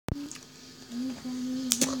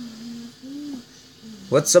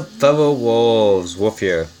What's up, fellow wolves? Wolf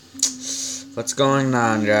here. What's going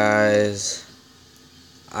on, guys?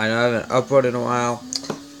 I know I haven't uploaded in a while.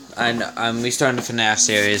 I'm restarting the Fnaf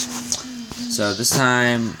series. So this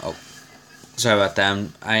time, sorry about that.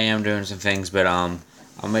 I am doing some things, but I'll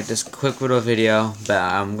make this quick little video. But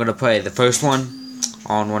I'm gonna play the first one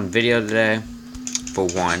on one video today for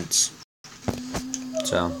once.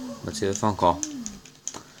 So let's see the phone call.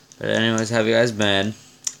 But anyways, how have you guys been?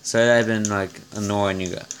 Sorry I've been like annoying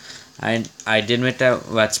you guys. I did make that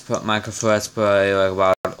Minecraft Let's Play like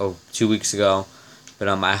about 2 weeks ago, but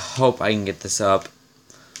I hope I can get this up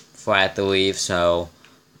before I have to leave. So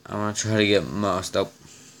I'm gonna try to get most up.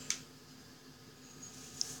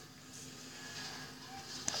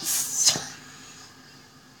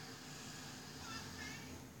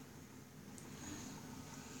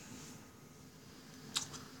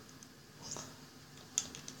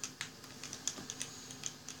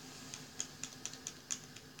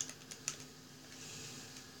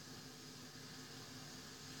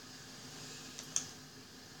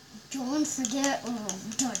 Don't forget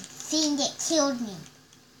the thing that killed me.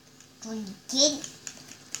 Don't you get it?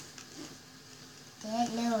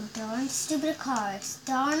 That little darn stupid car is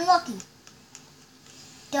darn lucky.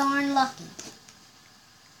 Darn lucky.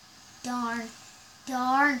 Darn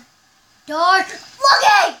lucky!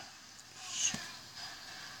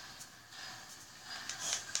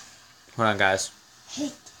 Hold on, guys.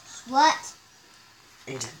 What?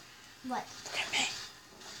 Aiden, What? look at me.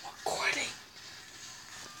 I'm recording.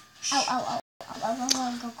 Ow.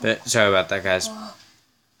 But sorry about that, guys. Oh.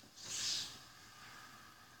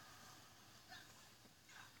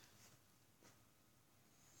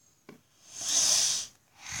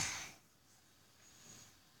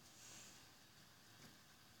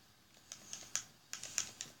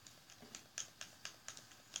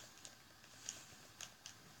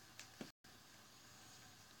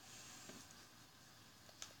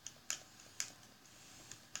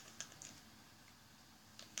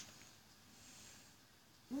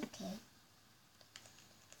 Okay.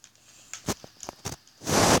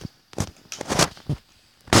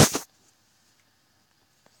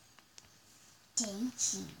 Thank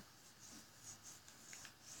you.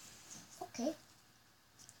 Okay.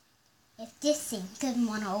 If this thing doesn't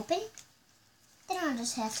want to open, then I'll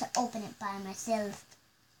just have to open it by myself.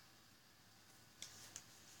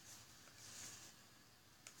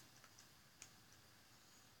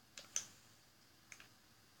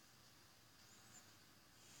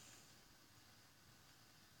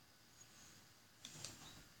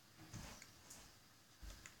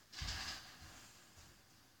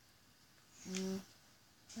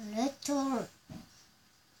 Little.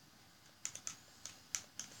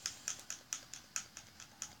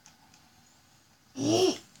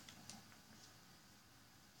 Three,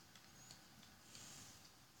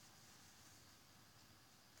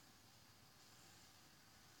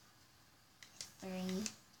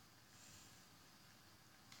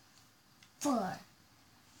 4,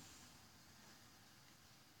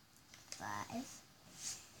 5.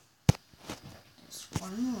 Just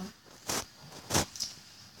one more.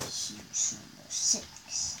 Here's number 6.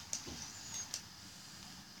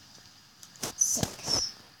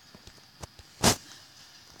 6.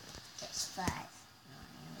 That's 5. Now I'm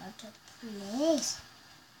about to place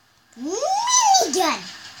minigun.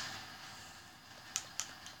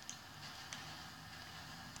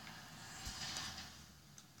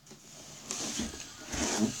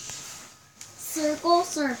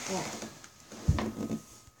 Circle.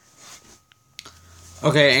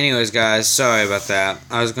 Okay, anyways, guys, sorry about that.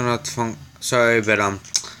 I was gonna sorry, but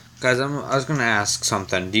guys, I was gonna ask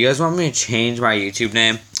something. Do you guys want me to change my YouTube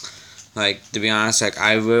name? Like, to be honest, like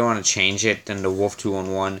I really want to change it than the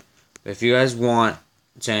Wolf211. But if you guys want,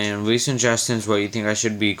 saying leave suggestions what you think I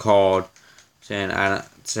should be called, saying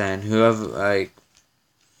whoever, like,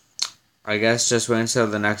 I guess just wait until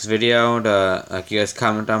the next video to you guys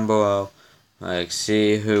comment down below. Like,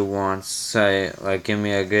 see who wants, say, like, give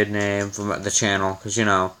me a good name for the channel, because,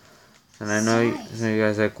 and I know you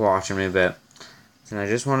guys like watching me, but, and I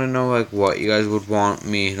just want to know, like, what you guys would want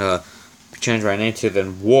me to change my name to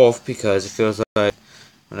than Wolf, because it feels like,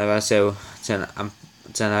 whenever I say, I'm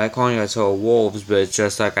not calling you guys all wolves, but it's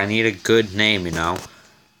just, like, I need a good name,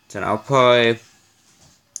 So I'll probably,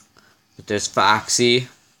 but there's Foxy.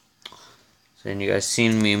 And you guys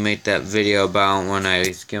seen me make that video about when I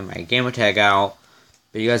was giving my gamer tag out.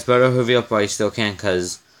 But you guys better hurry up while you still can,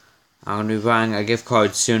 because I'm going to be buying a gift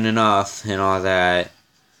card soon enough and all that.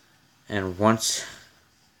 And once,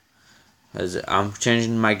 because I'm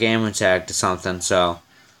changing my gamer tag to something, so,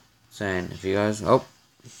 saying, if you guys,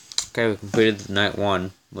 okay, we completed the night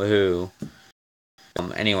 1, woohoo.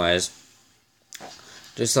 Anyways,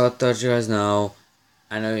 just thought you guys know.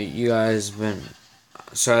 I know you guys been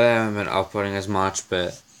sorry that I haven't been uploading as much,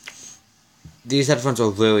 but these headphones are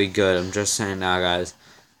really good. I'm just saying now, guys.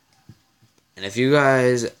 And if you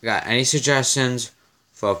guys got any suggestions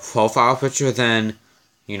for a profile picture, then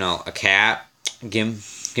a cat, give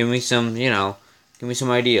me some give me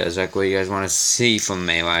some ideas, like what you guys want to see from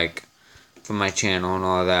me, like from my channel and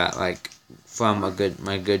all that, like from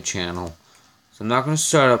my good channel. So I'm not gonna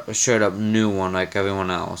start up a straight up new one like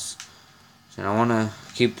everyone else. So I want to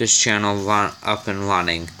keep this channel up and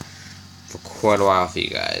running for quite a while for you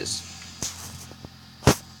guys.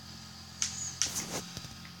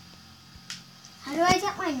 How do I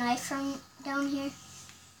get my knife from down here?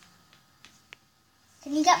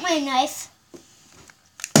 Can you get my knife?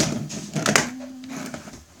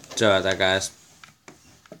 Sorry about that, guys.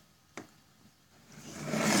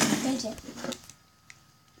 Thank you.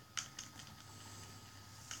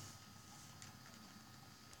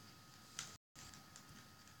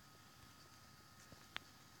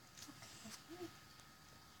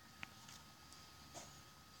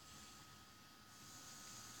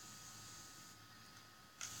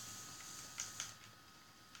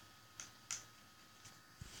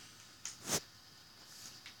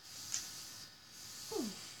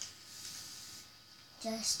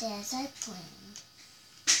 Just as I planned.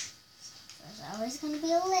 There's always going to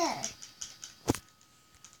be a ladder.